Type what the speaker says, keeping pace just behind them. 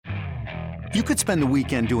You could spend the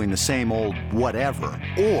weekend doing the same old whatever,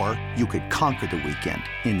 or you could conquer the weekend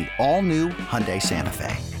in the all-new Hyundai Santa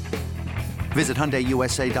Fe. Visit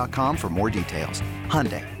HyundaiUSA.com for more details.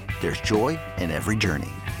 Hyundai, there's joy in every journey.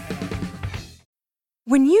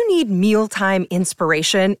 When you need mealtime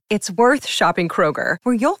inspiration, it's worth shopping Kroger,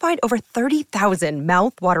 where you'll find over 30,000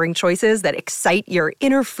 mouth-watering choices that excite your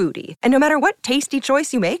inner foodie. And no matter what tasty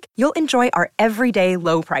choice you make, you'll enjoy our everyday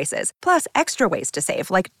low prices, plus extra ways to save,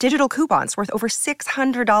 like digital coupons worth over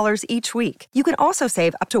 $600 each week. You can also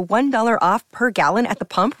save up to $1 off per gallon at the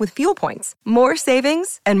pump with fuel points. More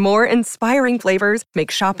savings and more inspiring flavors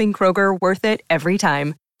make shopping Kroger worth it every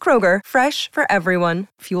time. Kroger, fresh for everyone.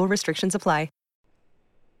 Fuel restrictions apply.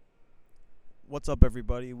 What's up,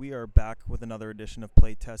 everybody? We are back with another edition of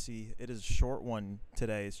Play Tessie. It is a short one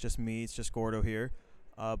today. It's just me. It's just Gordo here.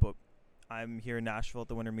 But I'm here in Nashville at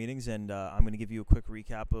the winter meetings, and I'm going to give you a quick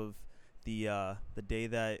recap of the day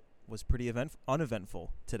that was pretty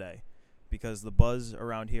uneventful today, because the buzz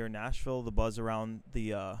around here in Nashville, the buzz around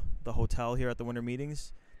the hotel here at the winter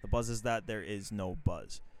meetings, the buzz is that there is no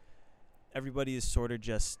buzz. Everybody is sort of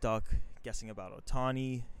just stuck guessing about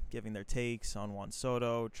Ohtani, giving their takes on Juan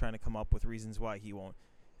Soto, trying to come up with reasons why he won't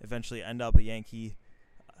eventually end up a Yankee.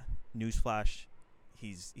 Newsflash,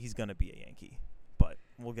 he's going to be a Yankee, but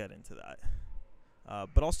we'll get into that.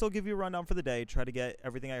 But I'll still give you a rundown for the day, try to get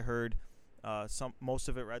everything I heard, most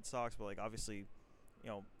of it Red Sox, but obviously,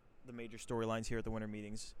 the major storylines here at the winter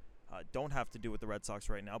meetings don't have to do with the Red Sox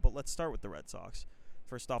right now, but let's start with the Red Sox.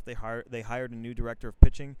 First off, they hired a new director of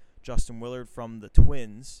pitching, Justin Willard from the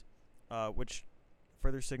Twins, which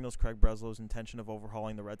further signals Craig Breslow's intention of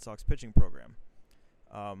overhauling the Red Sox pitching program.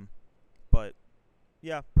 But,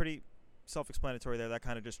 yeah, pretty self-explanatory there. That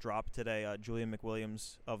kind of just dropped today. Julian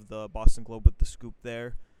McWilliams of the Boston Globe with the scoop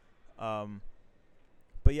there.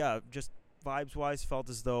 But, yeah, just vibes-wise, felt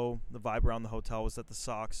as though the vibe around the hotel was that the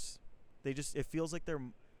Sox, it feels like they're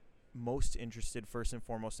most interested first and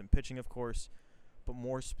foremost in pitching, of course, but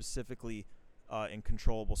more specifically in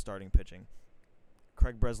controllable starting pitching.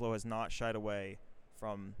 Craig Breslow has not shied away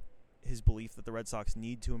from his belief that the Red Sox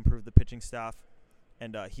need to improve the pitching staff.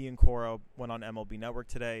 And he and Cora went on MLB Network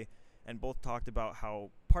today and both talked about how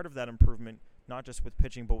part of that improvement, not just with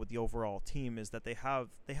pitching but with the overall team, is that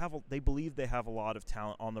they believe they have a lot of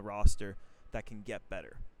talent on the roster that can get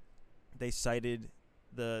better. They cited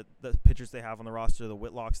the pitchers they have on the roster, the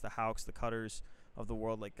Whitlocks, the Houks, the Cutters of the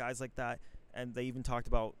world, like guys like that, and they even talked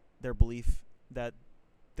about their belief that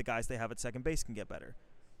the guys they have at second base can get better.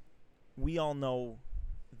 We all know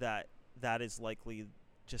that is likely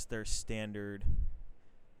just their standard,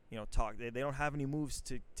 talk. They don't have any moves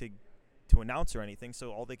to announce or anything,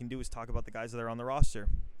 so all they can do is talk about the guys that are on the roster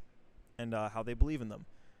and how they believe in them.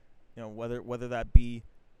 Whether that be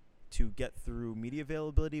to get through media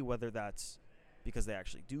availability, whether that's because they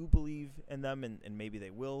actually do believe in them and maybe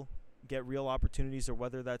they will get real opportunities, or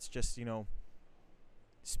whether that's just,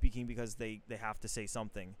 speaking because they have to say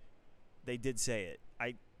something. They did say it.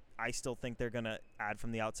 I still think they're going to add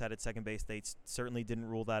from the outside at second base. They certainly didn't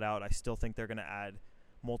rule that out. I still think they're going to add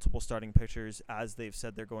multiple starting pitchers, as they've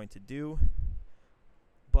said they're going to do.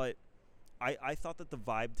 But I thought that the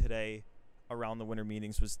vibe today around the winter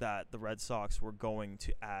meetings was that the Red Sox were going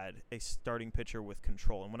to add a starting pitcher with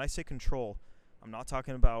control. And when I say control, I'm not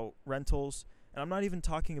talking about rentals, and I'm not even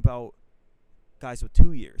talking about guys with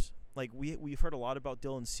 2 years. Like, we've heard a lot about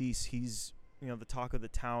Dylan Cease. He's, the talk of the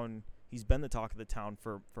town. He's been the talk of the town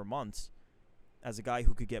for months as a guy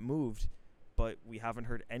who could get moved, but we haven't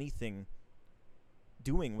heard anything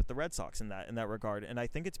doing with the Red Sox in that regard. And I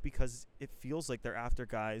think it's because it feels like they're after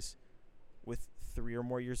guys with 3 or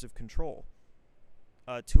more years of control.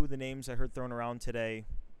 Two of the names I heard thrown around today,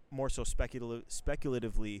 more so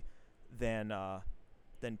speculatively than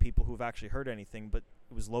people who've actually heard anything, but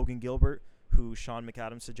it was Logan Gilbert, who Sean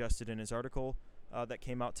McAdams suggested in his article that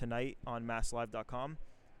came out tonight on MassLive.com.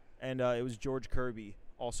 And it was George Kirby,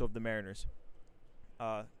 also of the Mariners.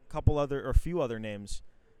 A few other names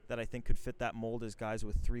that I think could fit that mold as guys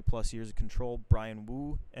with 3+ years of control: Brian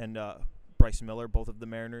Wu and Bryce Miller, both of the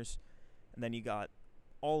Mariners. And then you got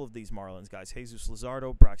all of these Marlins guys: Jesus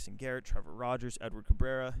Luzardo, Braxton Garrett, Trevor Rogers, Edward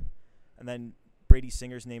Cabrera. And then Brady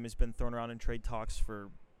Singer's name has been thrown around in trade talks for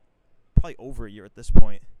probably over a year at this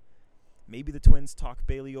point. Maybe the Twins talk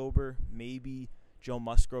Bailey Ober. Maybe Joe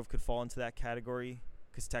Musgrove could fall into that category,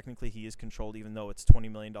 because technically he is controlled, even though it's $20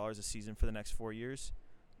 million a season for the next 4 years.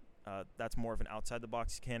 That's more of an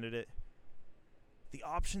outside-the-box candidate. The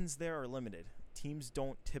options there are limited. Teams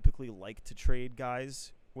don't typically like to trade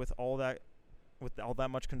guys with all that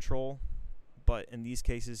much control, But in these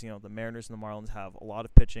cases, the Mariners and the Marlins have a lot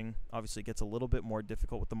of pitching. Obviously, it gets a little bit more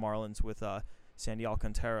difficult with the Marlins with Sandy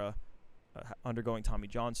Alcantara undergoing Tommy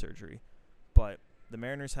John surgery. But the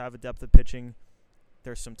Mariners have a depth of pitching.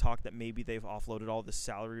 There's some talk that maybe they've offloaded all this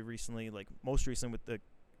salary recently, like most recently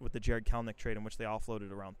with the Jared Kelenic trade, in which they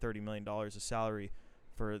offloaded around $30 million of salary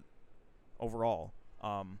for overall.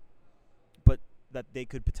 But that they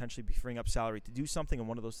could potentially be freeing up salary to do something, and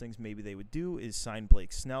one of those things maybe they would do is sign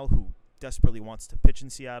Blake Snell, who desperately wants to pitch in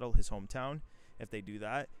Seattle, his hometown. If they do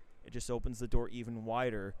that, it just opens the door even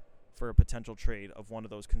wider for a potential trade of one of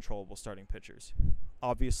those controllable starting pitchers.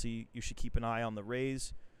 Obviously, you should keep an eye on the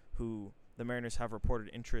Rays, who the Mariners have reported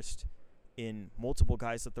interest in multiple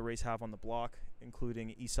guys that the Rays have on the block,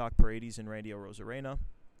 including Isaac Paredes and Randy Arozarena.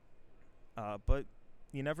 But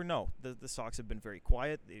you never know. The Sox have been very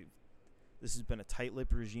quiet. This has been a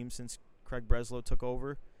tight-lipped regime since Craig Breslow took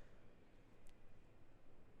over.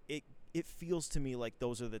 It feels to me like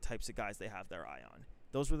those are the types of guys they have their eye on.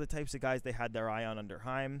 Those were the types of guys they had their eye on under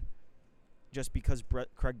Heim. Just because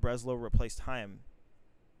Craig Breslow replaced Heim,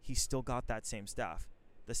 he still got that same staff.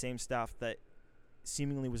 The same staff that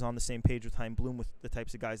seemingly was on the same page with Chaim Bloom with the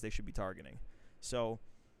types of guys they should be targeting. So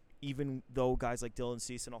even though guys like Dylan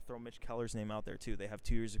Cease, and I'll throw Mitch Keller's name out there too, they have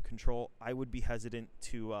 2 years of control, I would be hesitant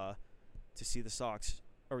to see the Sox,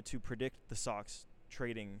 or to predict the Sox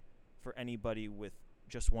trading for anybody with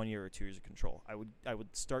just 1 year or 2 years of control. I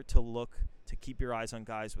would start to look to keep your eyes on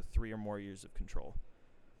guys with 3 or more years of control.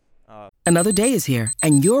 Another day is here,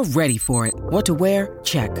 and you're ready for it. What to wear?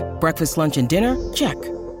 Check. Breakfast, lunch, and dinner? Check.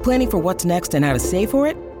 Planning for what's next and how to save for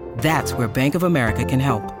it? That's where Bank of America can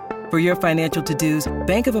help. For your financial to-dos,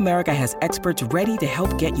 Bank of America has experts ready to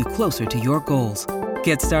help get you closer to your goals.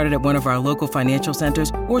 Get started at one of our local financial centers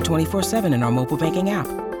or 24/7 in our mobile banking app.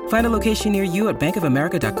 Find a location near you at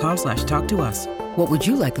bankofamerica.com/talktous. What would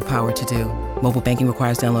you like the power to do? Mobile banking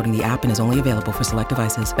requires downloading the app and is only available for select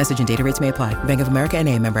devices. Message and data rates may apply. Bank of America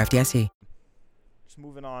N.A., member FDIC. Just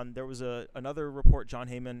moving on, there was another report. John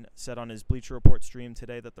Heyman said on his Bleacher Report stream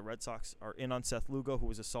today that the Red Sox are in on Seth Lugo, who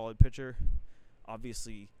was a solid pitcher.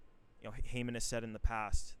 Obviously, Heyman has said in the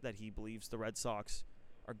past that he believes the Red Sox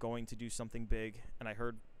are going to do something big, and I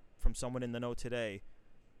heard from someone in the know today,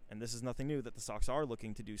 and this is nothing new, that the Sox are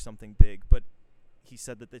looking to do something big, but he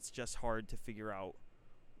said that it's just hard to figure out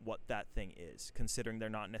what that thing is, considering they're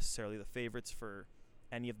not necessarily the favorites for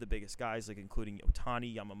any of the biggest guys, like including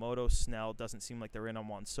Ohtani, Yamamoto, Snell. Doesn't seem like they're in on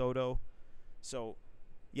Juan Soto. So,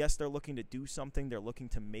 yes, they're looking to do something. They're looking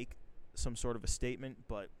to make some sort of a statement,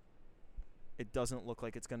 but it doesn't look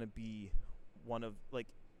like it's going to be one of, it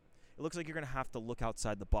looks like you're going to have to look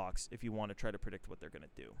outside the box if you want to try to predict what they're going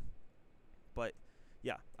to do. But,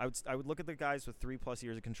 yeah, I would look at the guys with 3+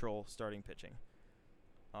 years of control starting pitching.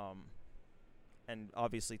 And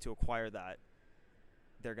obviously to acquire that,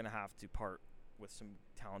 they're going to have to part with some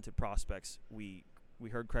talented prospects. We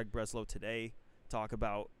heard Craig Breslow today talk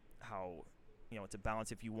about how, it's a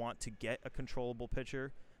balance if you want to get a controllable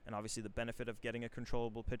pitcher. And obviously the benefit of getting a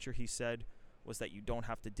controllable pitcher, he said, was that you don't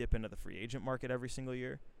have to dip into the free agent market every single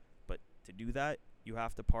year. But to do that, you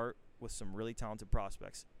have to part with some really talented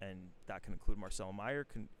prospects. And that can include Marcelo Meyer,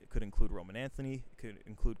 it could include Roman Anthony, it could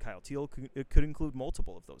include Kyle Teal, it could include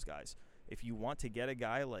multiple of those guys. If you want to get a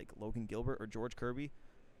guy like Logan Gilbert or George Kirby,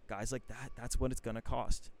 guys like that, that's what it's going to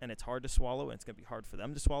cost. And it's hard to swallow, and it's going to be hard for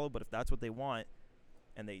them to swallow. But if that's what they want,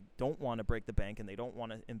 and they don't want to break the bank, and they don't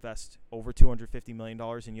want to invest over $250 million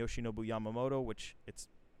in Yoshinobu Yamamoto, which it's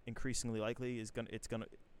increasingly likely it's going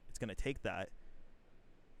to take that,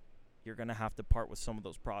 you're going to have to part with some of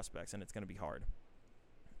those prospects, and it's going to be hard.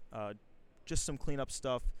 Just some cleanup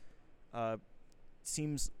stuff.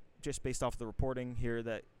 Seems, just based off the reporting here,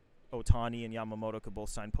 that Ohtani and Yamamoto could both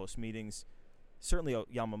sign post meetings. Certainly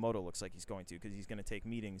Yamamoto looks like he's going to, because he's going to take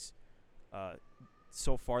meetings.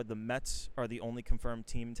 So far, the Mets are the only confirmed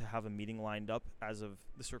team to have a meeting lined up as of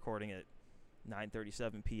this recording at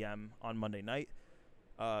 9:37 p.m. on Monday night.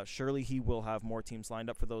 Surely he will have more teams lined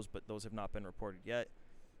up for those, but those have not been reported yet.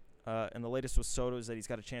 And the latest with Soto is that he's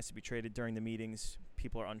got a chance to be traded during the meetings.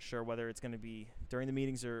 People are unsure whether it's going to be during the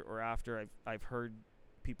meetings or after. I've heard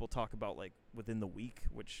people talk about within the week,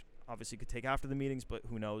 which obviously could take after the meetings, but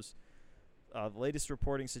who knows. The latest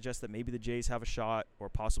reporting suggests that maybe the Jays have a shot, or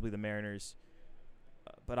possibly the Mariners.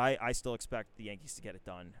 But I still expect the Yankees to get it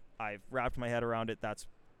done. I've wrapped my head around it. That's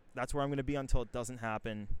where I'm going to be until it doesn't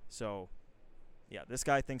happen. So, yeah, this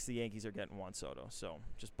guy thinks the Yankees are getting Juan Soto. So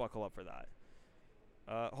just buckle up for that.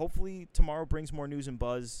 Hopefully tomorrow brings more news and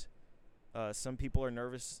buzz. Some people are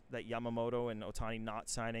nervous that Yamamoto and Ohtani not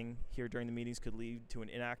signing here during the meetings could lead to an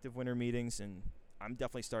inactive winter meetings, and I'm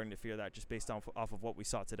definitely starting to fear that just based off of what we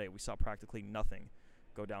saw today. We saw practically nothing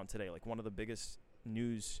go down today. Like, one of the biggest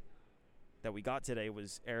news that we got today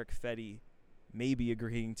was Eric Fetty maybe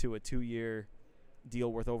agreeing to a 2-year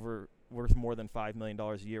deal worth more than $5 million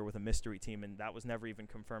a year with a mystery team, and that was never even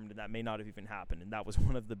confirmed, and that may not have even happened, and that was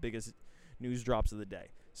one of the biggest news drops of the day.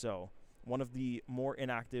 So one of the more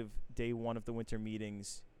inactive day one of the winter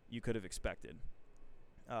meetings you could have expected.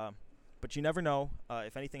 But you never know.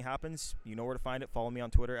 If anything happens, you know where to find it. Follow me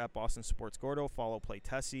on Twitter at Boston Sports Gordo. Follow Play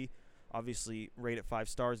Tessie. Obviously, rate it 5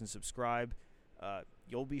 stars and subscribe.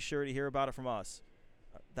 You'll be sure to hear about it from us.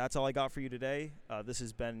 That's all I got for you today. This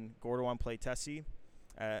has been Gordo on Play Tessie.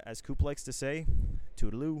 As Coop likes to say,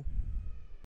 toodaloo.